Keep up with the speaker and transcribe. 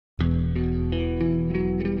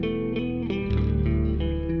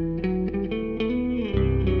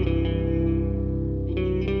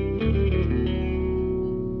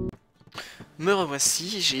me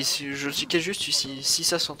revoici, je checkais juste si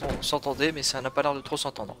ça s'entendait, mais ça n'a pas l'air de trop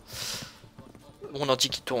s'entendre. Mon ordi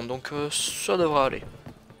qui tourne, donc ça devrait aller.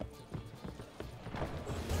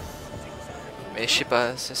 Mais je sais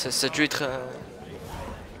pas, ça a dû être...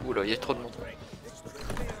 Oula, il y a trop de monde.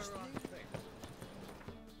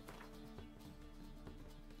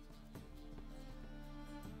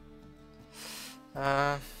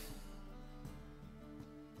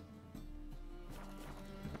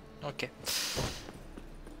 Ok.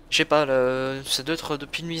 Je sais pas, ça doit être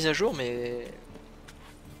depuis une mise à jour, mais...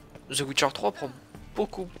 The Witcher 3 prend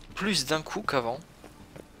beaucoup plus d'un coup qu'avant.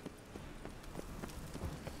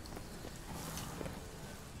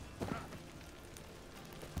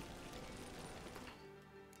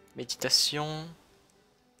 Méditation...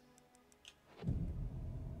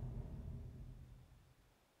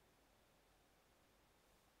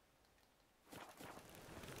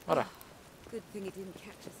 Voilà. Good thing it didn't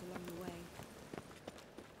catch us along the way.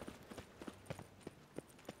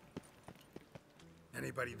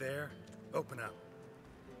 Anybody there? Open up.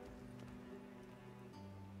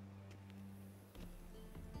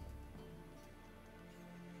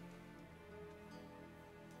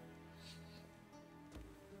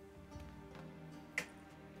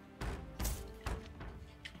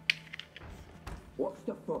 What's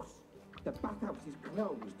the fuss? The bathhouse is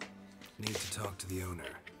closed. Need to talk to the owner.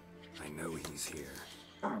 I know he's here.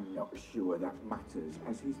 I'm not sure that matters,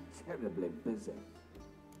 as he's terribly busy.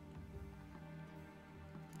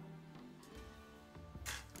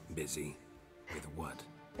 Busy? With what?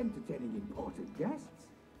 Entertaining important guests.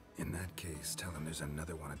 In that case, tell him there's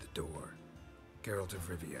another one at the door. Geralt of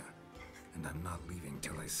Rivia. And I'm not leaving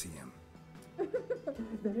till I see him.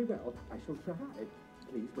 Very well, I shall try.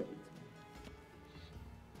 Please wait.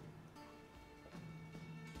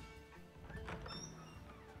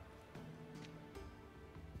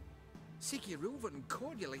 Reuven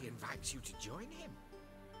cordially invites you to join him.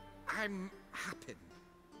 I'm happy.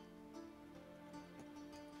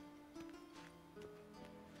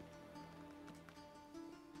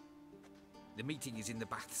 The meeting is in the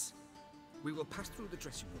baths. We will pass through the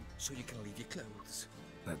dressing room so you can leave your clothes.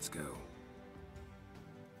 Let's go.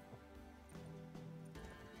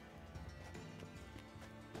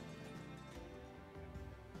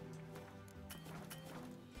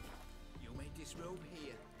 You may disrobe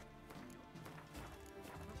here.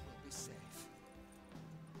 We'll be safe.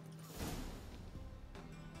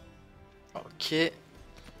 Ok.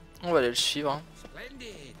 On va aller le suivre. Hein.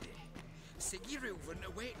 Splendid. Reuven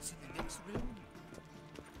awaits in the next room.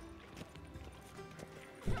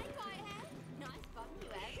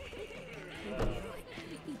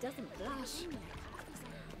 He doesn't blush.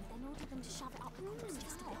 Then order them to shove it up the corpse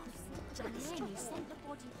just a bit. And then you sent the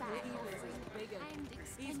body back and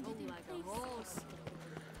extended it like a horse.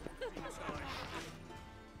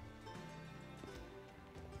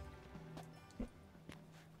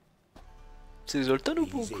 C'est Zoltan ou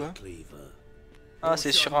pas quoi? Ah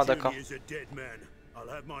c'est sûr, ah, d'accord. I'll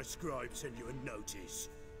have my scribe send you a notice.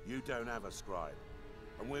 You don't have a scribe,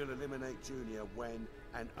 and we'll eliminate Junior when,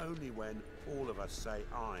 and only when, all of us say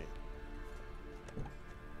aye.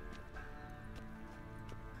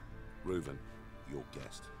 Reuven, your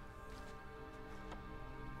guest.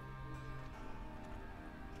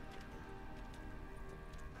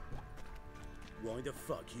 Why the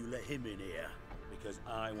fuck you let him in here? Because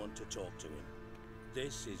I want to talk to him.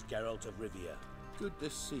 This is Geralt of Rivia. Good to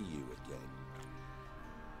see you again.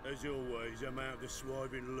 As always, I'm out of the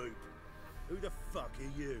swiving loop. Who the fuck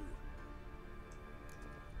are you?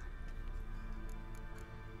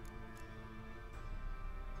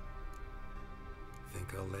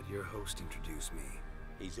 Think I'll let your host introduce me.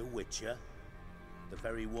 He's a witcher. The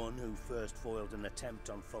very one who first foiled an attempt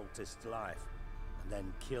on Foltest's life, and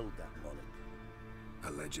then killed that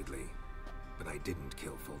monarch. Allegedly. But I didn't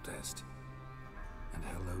kill Foltest. And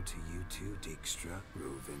hello to you too, Dijkstra,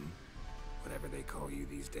 Reuven, whatever they call you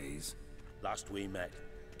these days. Last we met,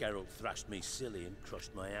 Geralt thrashed me silly and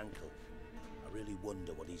crushed my ankle. I really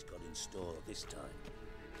wonder what he's got in store this time.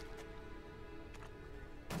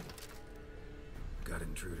 Got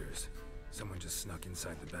intruders. Someone just snuck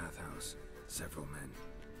inside the bathhouse. Several men.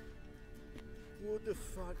 What the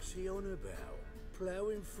fuck's he on about?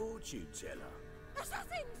 Ploughing fortune teller?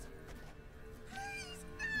 Assassins! Please,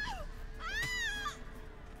 no! Ah!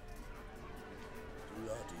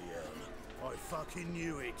 Bloody hell. I fucking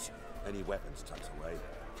knew it. Any weapons tucked away?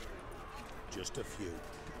 Just a few.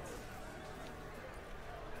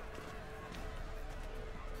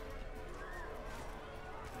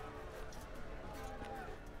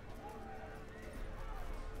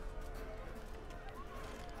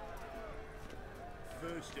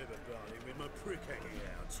 First ever barley with my prick hanging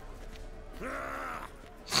out. Ah!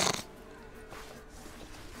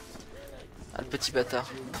 Ah, le petit bâtard.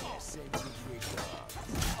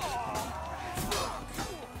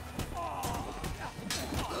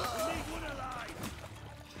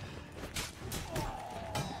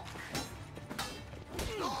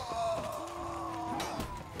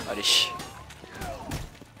 Allez.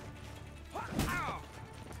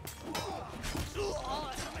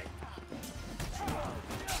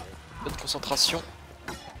 Peu de concentration.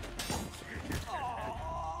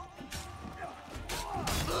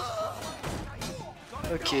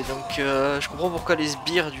 Ok, donc je comprends pourquoi les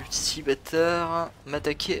sbires du petit bâtard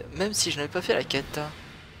m'attaquaient, même si je n'avais pas fait la quête.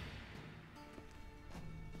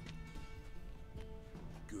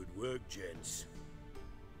 Good work, gents.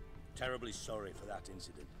 Terribly sorry for that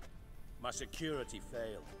incident. My security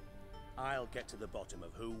failed. I'll get to the bottom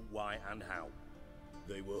of who, why, and how.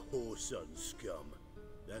 They were whoreson scum.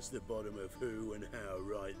 That's the bottom of who and how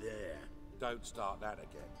right there. Don't start that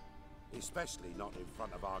again. Especially not in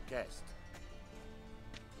front of our guest.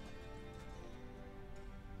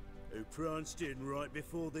 Who pranced in right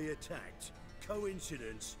before they attacked.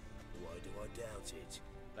 Coincidence? Why do I doubt it?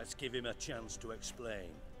 Let's give him a chance to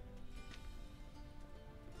explain.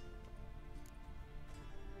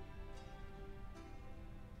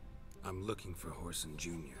 I'm looking for Whoreson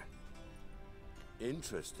Jr.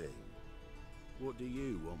 Interesting. What do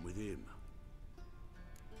you want with him?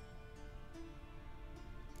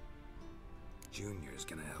 Junior's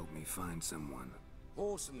gonna help me find someone.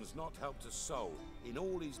 Whoreson's not helped a soul in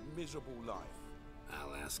all his miserable life.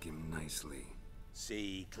 I'll ask him nicely.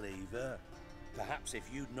 See, Cleaver? Perhaps if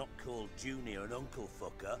you'd not called Junior an uncle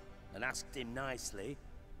fucker and asked him nicely,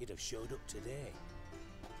 he'd have showed up today.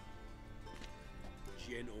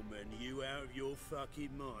 Gentlemen, you out of your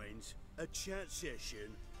fucking minds? A chat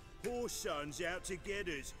session? Whoreson's out to get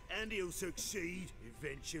us, and he'll succeed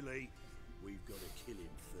eventually. We've got to kill him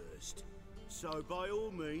first. So by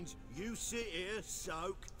all means, you sit here,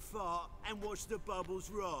 soak, fart, and watch the bubbles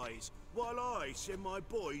rise, while I send my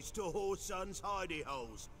boys to Whoreson's hidey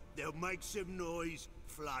holes. They'll make some noise,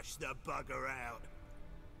 flush the bugger out.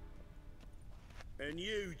 And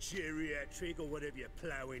you, geriatric, or whatever your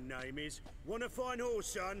ploughing name is, wanna find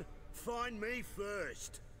Whoreson? Find me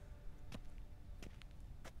first.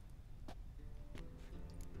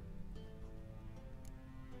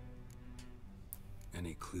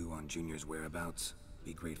 Any clue on Junior's whereabouts?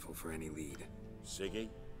 Be grateful for any lead. Siggy?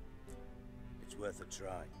 It's worth a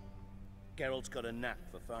try. Geralt's got a knack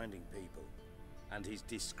for finding people, and he's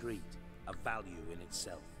discreet, a value in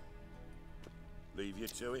itself. Leave you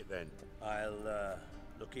to it then. I'll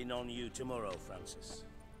look in on you tomorrow, Francis.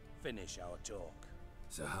 Finish our talk.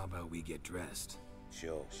 So how about we get dressed?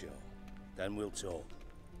 Sure. Then we'll talk.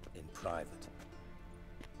 In private.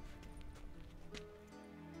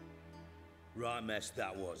 Right mess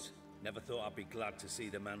that was. Never thought I'd be glad to see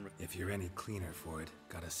the man. If you're any cleaner for it,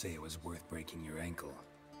 gotta say it was worth breaking your ankle.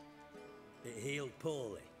 It healed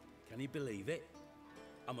poorly. Can you believe it?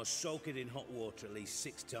 I must soak it in hot water at least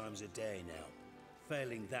 6 times a day now.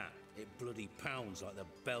 Failing that, it bloody pounds like the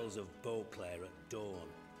bells of Beauclair at dawn.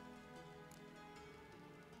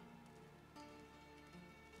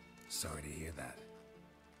 Sorry to hear that.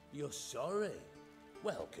 You're sorry?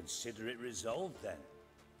 Well, consider it resolved then.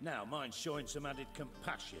 Now, mind showing some added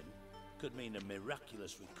compassion could mean a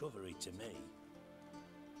miraculous recovery to me.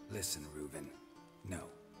 Listen, Reuven. No,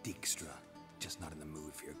 Dijkstra. Just not in the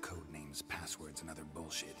mood for your code names, passwords, and other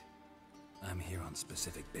bullshit. I'm here on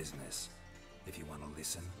specific business. If you want to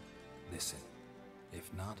listen, listen.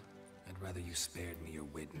 If not, I'd rather you spared me your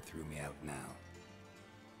wit and threw me out now.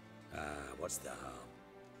 What's the harm?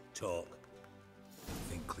 Talk.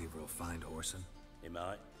 Think Cleaver will find Whoreson? He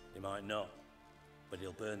might not. But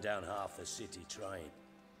he'll burn down half the city trying.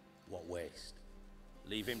 What waste.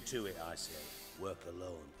 Leave him to it, I say. Work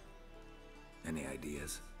alone. Any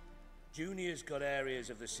ideas? Junior's got areas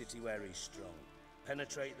of the city where he's strong.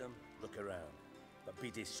 Penetrate them, look around. But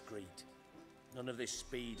be discreet. None of this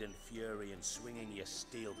speed and fury and swinging your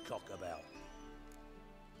steel cock about.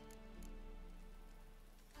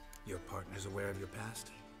 Your partner's aware of your past?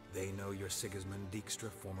 They know you're Sigismund Dijkstra,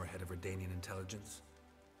 former head of Redanian intelligence?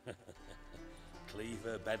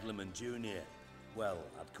 Cleaver, Bedlam and Junior. Well,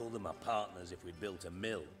 I'd call them my partners if we'd built a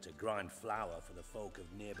mill to grind flour for the folk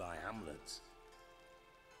of nearby hamlets.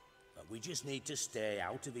 But we just need to stay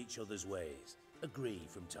out of each other's ways. Agree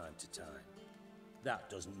from time to time. That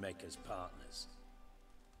doesn't make us partners.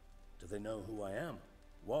 Do they know who I am?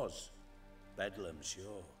 Was. Bedlam,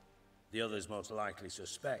 sure. The others most likely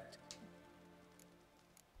suspect.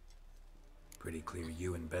 Pretty clear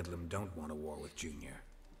you and Bedlam don't want a war with Junior.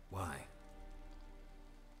 Why?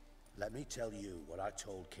 Let me tell you what I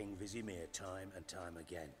told King Vizimir time and time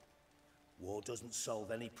again. War doesn't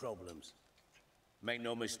solve any problems. Make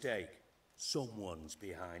no mistake, someone's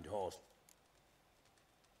behind horse.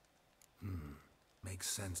 Makes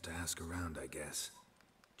sense to ask around, I guess.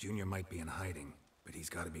 Junior might be in hiding, but he's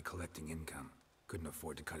got to be collecting income. Couldn't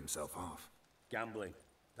afford to cut himself off. Gambling,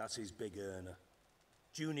 that's his big earner.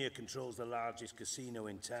 Junior controls the largest casino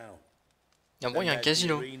in town. Ah bon, il y a un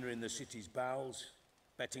casino. Arena in the city's bowels.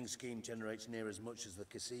 Betting scheme generates near as much as the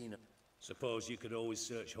casino. Suppose you could always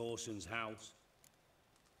search Horson's house.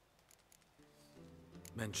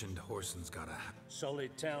 Mentioned Horson's got a...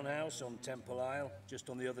 Solid townhouse on Temple Isle,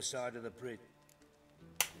 just on the other side of the bridge.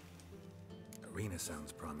 Arena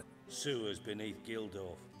sounds promising. Sewers beneath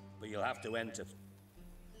Gildorf, but you'll have to enter.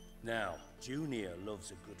 Now, Junior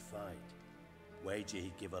loves a good fight. Wager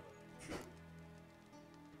he'd give up.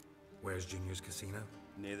 Where's Junior's casino?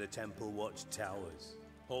 Near the Temple Watch Towers.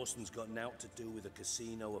 Horson's got naught to do with the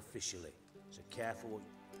casino officially, so careful what...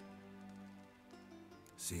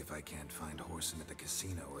 See if I can't find Horson at the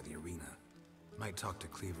casino or the arena. Might talk to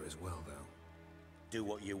Cleaver as well, though. Do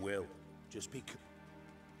what you will. Just be...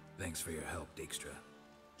 Thanks for your help, Dijkstra.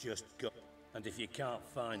 Just go. And if you can't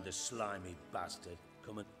find the slimy bastard,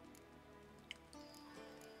 come and...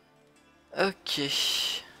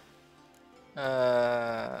 Ok.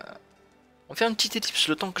 On fait un petit ellipse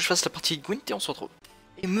le temps que je fasse la partie de Gwent et on se retrouve.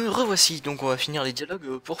 Et me revoici, donc on va finir les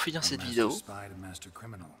dialogues pour finir cette vidéo.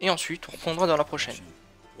 Et ensuite on reprendra dans la prochaine.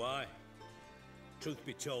 Why? Truth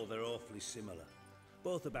be told, they're awfully similar.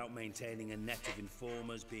 Both about maintaining a net of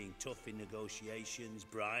informers, being tough in negotiations,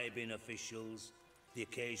 bribing officials, the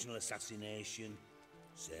occasional assassination.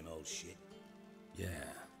 Same old shit. Yeah,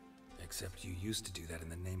 except you used to do that in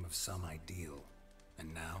the name of some ideal.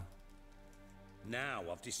 And now? Now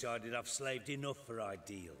I've decided I've slaved enough for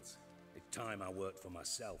ideals. It's time I worked for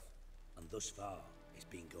myself, and thus far it's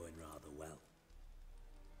been going rather well.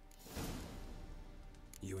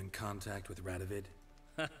 You in contact with Radovid?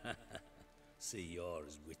 See, you're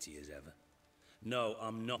as witty as ever. No,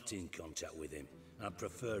 I'm not in contact with him. I'd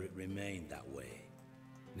prefer it remained that way.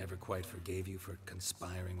 Never quite forgave you for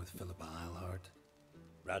conspiring with Philippa Eilhart?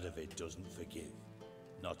 Radovid doesn't forgive.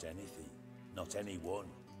 Not anything. Not anyone.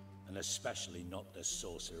 And especially not the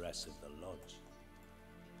sorceress of the Lodge.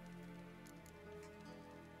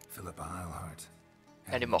 Philippa Eilhart.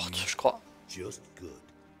 Elle est morte, je crois. Just good.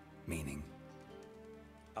 Meaning?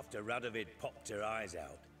 After Radovid popped her eyes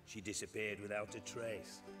out, she disappeared without a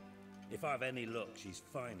trace. If I've any luck, she's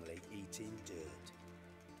finally eating dirt.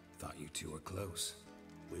 Thought you two were close.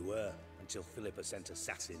 We were, until Philippa sent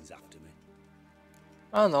assassins after me.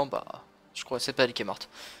 Ah non, bah, je crois que c'est pas elle qui est morte.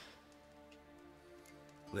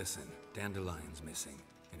 Listen, Dandelion's missing.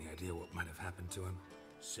 Any idea what might have happened to him?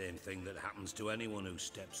 Same thing that happens to anyone who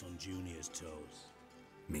steps on Junior's toes.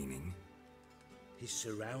 Meaning? He's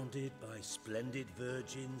surrounded by splendid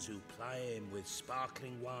virgins who ply him with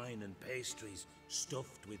sparkling wine and pastries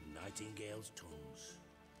stuffed with nightingales' tongues.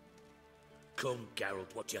 Come,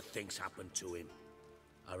 Geralt, what do you think's happened to him?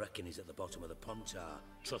 I reckon he's at the bottom of the Pontar,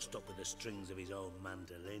 trussed up with the strings of his own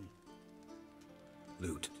mandolin.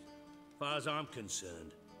 Loot. As far as I'm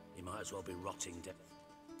concerned, he might as well be rotting dead.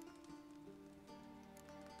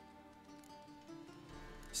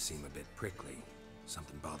 Seem a bit prickly.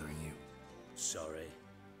 Something bothering you? Sorry.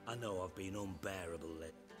 I know I've been unbearable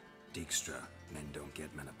lately. Dijkstra, men don't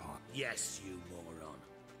get menopause. Yes, you moron.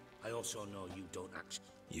 I also know you don't actually...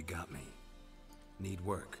 You got me. Need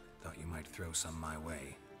work. Thought you might throw some my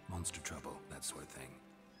way. Monster trouble, that sort of thing.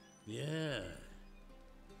 Yeah.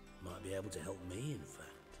 Might be able to help me, in fact.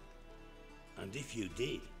 And if you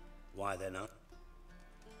did, why then I...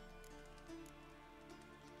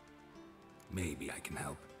 Maybe I can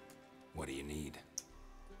help. What do you need?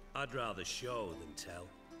 I'd rather show than tell.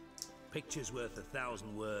 Picture's worth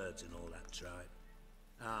 1,000 words and all that tribe.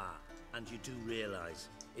 Ah, and you do realize,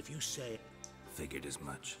 if you say... Figured as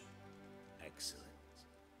much. Excellent.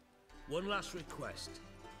 One last request.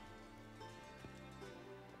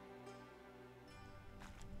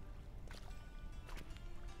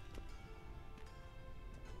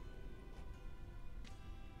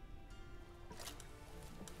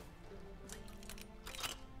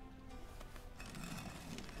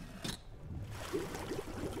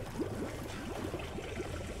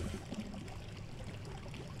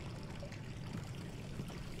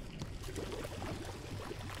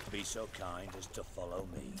 Be so kind as to follow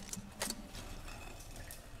me.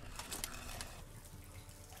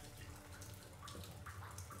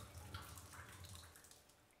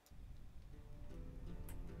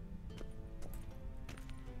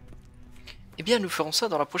 Eh bien, nous ferons ça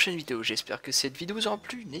dans la prochaine vidéo. J'espère que cette vidéo vous aura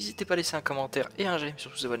plu. N'hésitez pas à laisser un commentaire et un j'aime,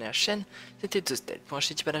 surtout vous abonner à la chaîne. C'était Zeusdead pour un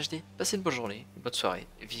HD. Passez une bonne journée, une bonne soirée,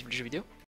 et vive les jeux vidéo.